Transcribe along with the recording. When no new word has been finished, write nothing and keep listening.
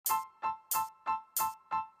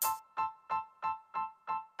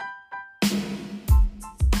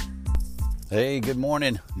Hey, good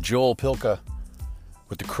morning. Joel Pilka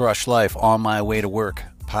with the Crush Life On My Way to Work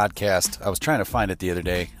podcast. I was trying to find it the other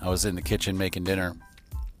day. I was in the kitchen making dinner.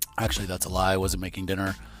 Actually, that's a lie. I wasn't making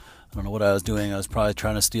dinner. I don't know what I was doing. I was probably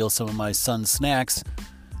trying to steal some of my son's snacks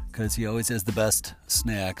because he always has the best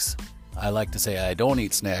snacks. I like to say I don't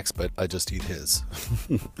eat snacks, but I just eat his.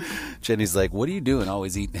 Jenny's like, what are you doing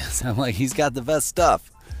always eating this? I'm like, he's got the best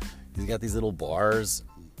stuff. He's got these little bars,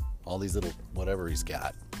 all these little whatever he's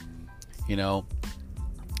got. You know,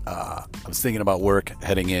 I was thinking about work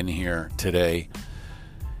heading in here today,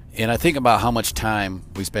 and I think about how much time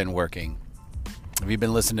we spend working. If you've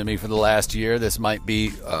been listening to me for the last year, this might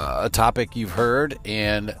be a topic you've heard,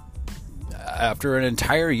 and after an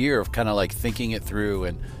entire year of kind of like thinking it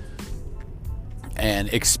through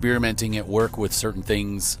and experimenting at work with certain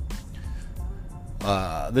things,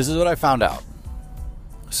 this is what I found out.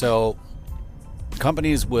 So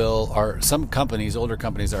some companies, older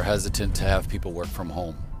companies, are hesitant to have people work from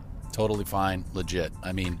home. Totally fine, legit.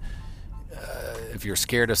 I mean, if you're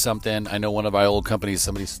scared of something, I know one of my old companies,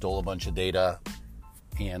 somebody stole a bunch of data,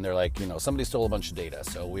 and they're like, somebody stole a bunch of data,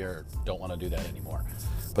 so we don't want to do that anymore.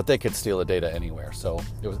 But they could steal the data anywhere, so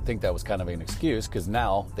I think that was kind of an excuse, because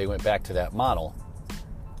now they went back to that model.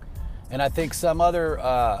 And I think some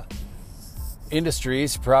other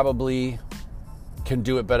industries probably can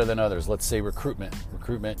do it better than others. Let's say recruitment,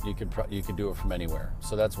 you could do it from anywhere.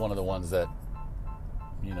 So that's one of the ones that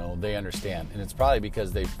they understand, and it's probably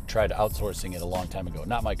because they've tried outsourcing it a long time ago.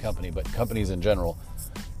 Not my company, but companies in general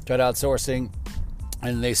tried outsourcing,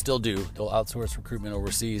 and they still do. They'll outsource recruitment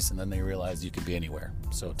overseas, and then they realize you can be anywhere.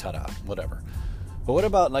 So ta-da, whatever. But what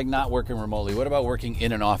about like not working remotely? What about working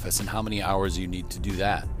in an office, and how many hours you need to do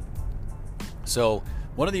that? So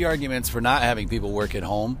one of the arguments for not having people work at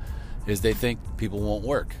home is they think people won't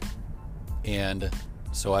work. And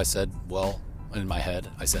so I said, well, in my head,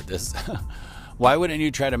 I said this, why wouldn't you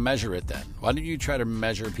try to measure it then? Why don't you try to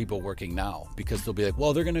measure people working now? Because they'll be like,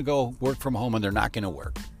 well, they're going to go work from home and they're not going to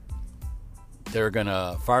work. They're going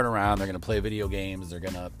to fart around, they're going to play video games, they're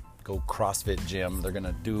going to go CrossFit gym, they're going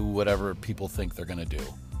to do whatever people think they're going to do.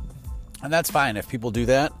 And that's fine. If people do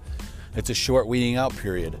that, it's a short weeding out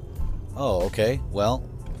period. Oh, okay, well,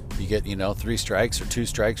 you get, 3 strikes or 2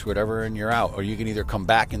 strikes, whatever, and you're out. Or you can either come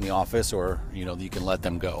back in the office or, you can let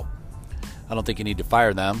them go. I don't think you need to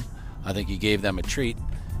fire them. I think you gave them a treat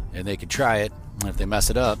and they could try it. And if they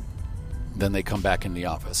mess it up, then they come back in the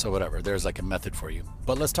office. So whatever, there's like a method for you.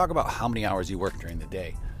 But let's talk about how many hours you work during the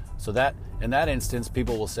day. So that, in that instance,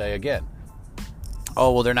 people will say again,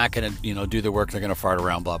 oh, well, they're not going to, do their work. They're going to fart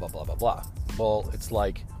around, blah, blah, blah, blah, blah. Well, it's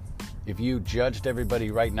like, if you judged everybody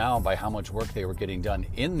right now by how much work they were getting done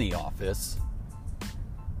in the office,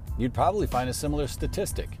 you'd probably find a similar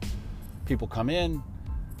statistic. People come in,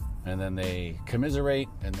 and then they commiserate,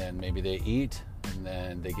 and then maybe they eat, and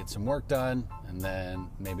then they get some work done, and then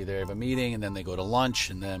maybe they have a meeting, and then they go to lunch,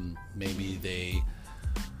 and then maybe they,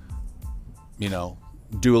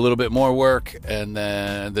 do a little bit more work, and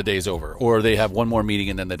then the day's over. Or they have one more meeting,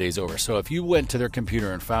 and then the day's over. So if you went to their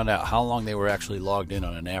computer and found out how long they were actually logged in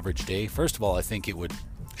on an average day, first of all, I think it would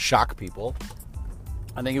shock people.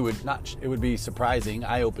 I think it would be surprising,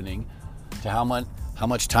 eye-opening to how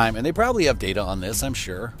much time, and they probably have data on this, I'm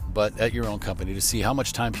sure, but at your own company, to see how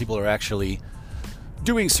much time people are actually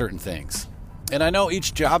doing certain things. And I know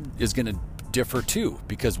each job is going to differ too,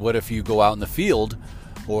 because what if you go out in the field,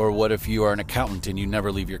 or what if you are an accountant and you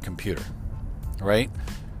never leave your computer, right?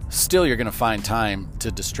 Still, you're going to find time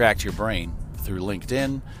to distract your brain through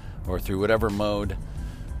LinkedIn or through whatever mode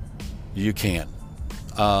you can.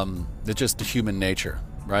 It's just the human nature,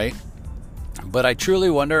 right? But I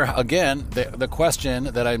truly wonder, again, the question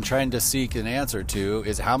that I'm trying to seek an answer to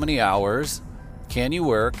is how many hours can you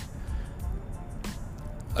work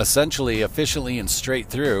essentially, efficiently, and straight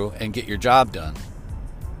through and get your job done?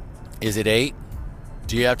 Is it 8?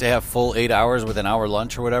 Do you have to have full 8 hours with an hour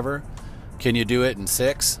lunch or whatever? Can you do it in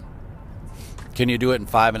 6? Can you do it in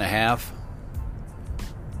 5.5?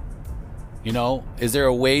 Is there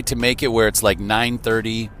a way to make it where it's like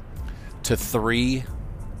 9:30 to 3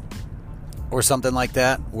 or something like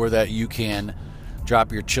that, where that you can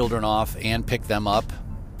drop your children off and pick them up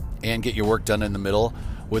and get your work done in the middle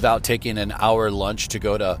without taking an hour lunch to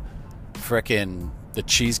go to frickin' the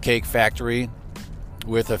Cheesecake Factory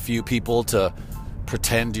with a few people to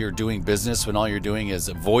pretend you're doing business when all you're doing is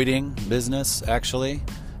avoiding business, actually.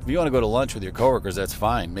 If you want to go to lunch with your coworkers, that's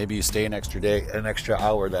fine. Maybe you stay an extra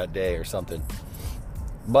hour that day or something.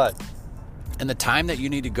 But in the time that you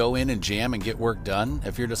need to go in and jam and get work done,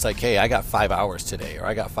 if you're just like, hey, I got 5 hours today, or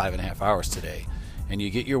I got 5.5 hours today, and you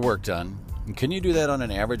get your work done, can you do that on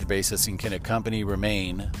an average basis, and can a company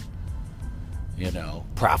remain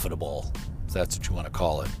profitable, if that's what you want to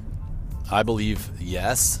call it. I believe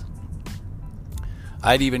yes.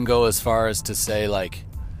 I'd even go as far as to say, like,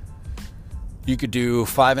 you could do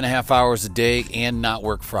 5.5 hours a day and not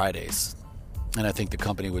work Fridays, and I think the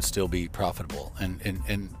company would still be profitable.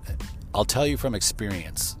 And I'll tell you from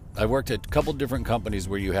experience, I worked at a couple different companies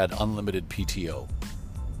where you had unlimited PTO.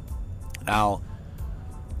 Now,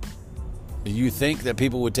 you think that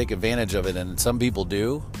people would take advantage of it, and some people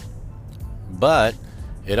do, but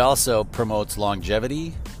it also promotes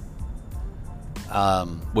longevity,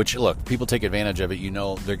 which, look, people take advantage of it.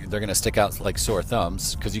 They're going to stick out like sore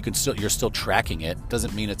thumbs because you're still tracking it.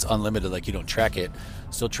 Doesn't mean it's unlimited, like you don't track it.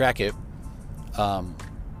 Still track it.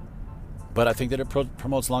 But I think that it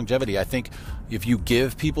promotes longevity. I think if you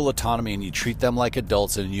give people autonomy and you treat them like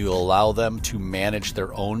adults and you allow them to manage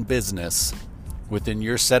their own business within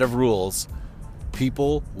your set of rules,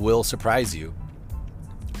 people will surprise you.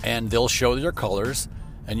 And they'll show their colors,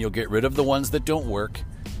 and you'll get rid of the ones that don't work,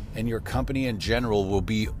 and your company in general will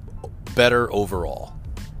be better overall.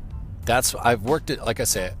 I've worked at, like I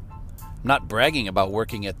said, I'm not bragging about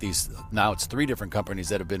working at these, now it's 3 different companies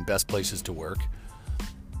that have been best places to work.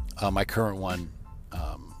 My current one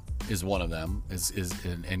is one of them, is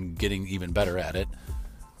and getting even better at it.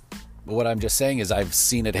 But what I'm just saying is I've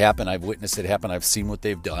seen it happen. I've witnessed it happen. I've seen what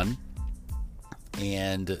they've done.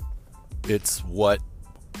 And it's what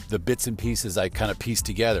the bits and pieces I kind of piece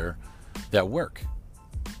together that work.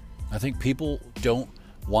 I think people don't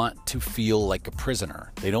want to feel like a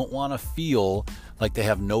prisoner. They don't want to feel like they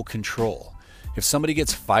have no control. If somebody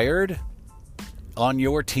gets fired on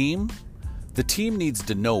your team, the team needs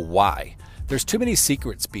to know why. There's too many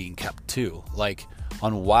secrets being kept too, like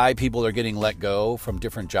on why people are getting let go from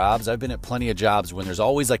different jobs. I've been at plenty of jobs when there's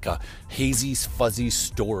always like a hazy, fuzzy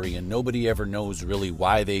story and nobody ever knows really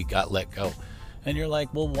why they got let go. And you're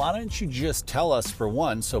like, well, why don't you just tell us, for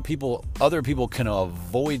one, so other people can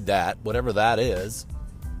avoid that, whatever that is.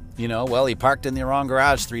 Well, he parked in the wrong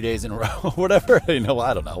garage 3 days in a row, whatever, I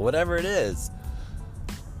don't know, whatever it is.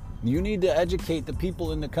 You need to educate the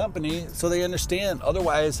people in the company so they understand.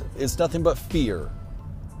 Otherwise, it's nothing but fear.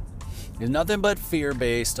 It's nothing but fear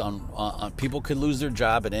based on people could lose their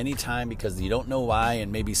job at any time because you don't know why,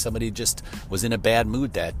 and maybe somebody just was in a bad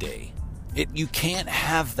mood that day. You can't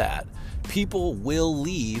have that. People will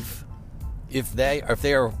leave if they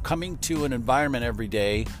are coming to an environment every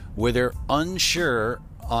day where they're unsure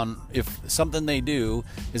on if something they do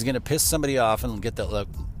is going to piss somebody off and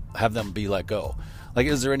have them be let go. Like,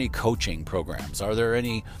 is there any coaching programs? Is there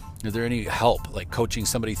any help, like coaching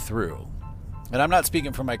somebody through? And I'm not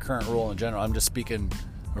speaking from my current role in general. I'm just speaking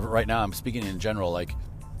right now. I'm speaking in general. Like,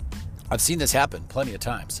 I've seen this happen plenty of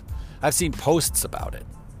times. I've seen posts about it.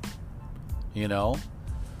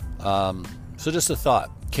 So just a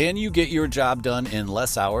thought. Can you get your job done in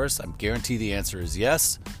less hours? I guarantee the answer is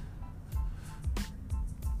yes.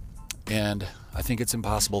 And I think it's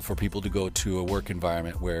impossible for people to go to a work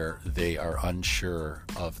environment where they are unsure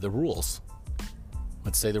of the rules.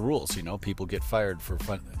 Let's say the rules, people get fired for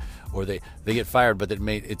fun, or they get fired, but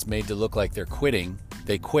it's made to look like they're quitting.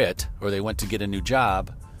 They quit, or they went to get a new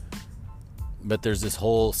job. But there's this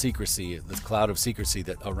whole secrecy, this cloud of secrecy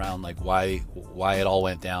that around like why it all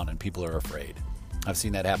went down, and people are afraid. I've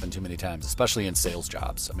seen that happen too many times, especially in sales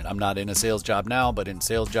jobs. I mean, I'm not in a sales job now, but in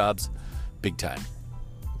sales jobs, big time.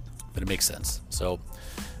 But it makes sense. So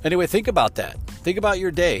anyway, think about that. Think about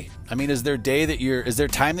your day. I mean, is there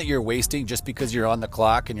time that you're wasting just because you're on the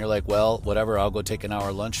clock and you're like, well, whatever, I'll go take an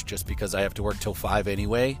hour lunch just because I have to work till 5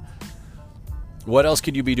 anyway? What else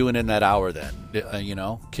could you be doing in that hour then?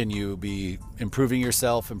 Can you be improving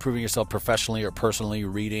yourself professionally or personally,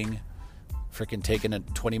 reading, freaking taking a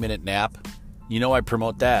 20-minute nap? I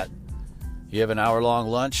promote that. You have an hour-long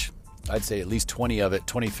lunch, I'd say at least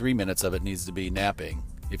 23 minutes of it needs to be napping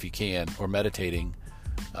if you can, or meditating.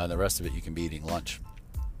 The rest of it you can be eating lunch.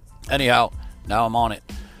 Anyhow, now I'm on it.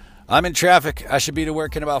 I'm in traffic. I should be to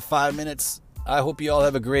work in about 5 minutes. I hope you all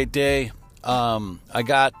have a great day. I'm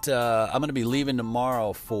going to be leaving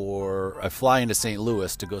tomorrow I fly into St.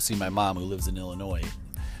 Louis to go see my mom who lives in Illinois.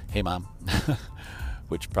 Hey, Mom.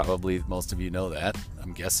 Which probably most of you know that,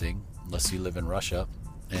 I'm guessing, unless you live in Russia.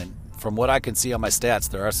 And from what I can see on my stats,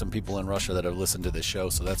 there are some people in Russia that have listened to this show,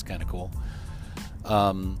 so that's kind of cool.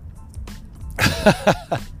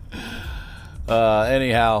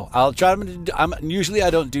 Anyhow, I'll try to. Usually I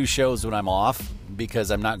don't do shows when I'm off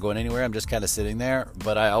because I'm not going anywhere. I'm just kind of sitting there.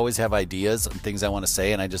 But I always have ideas and things I want to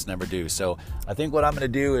say, and I just never do. So I think what I'm going to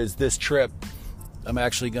do is this trip, I'm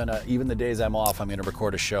actually going to, even the days I'm off, I'm going to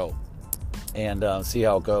record a show and see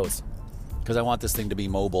how it goes because I want this thing to be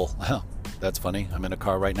mobile. That's funny. I'm in a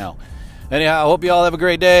car right now. Anyhow, I hope you all have a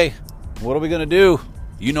great day. What are we going to do?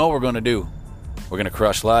 You know what we're going to do. We're going to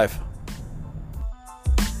crush life.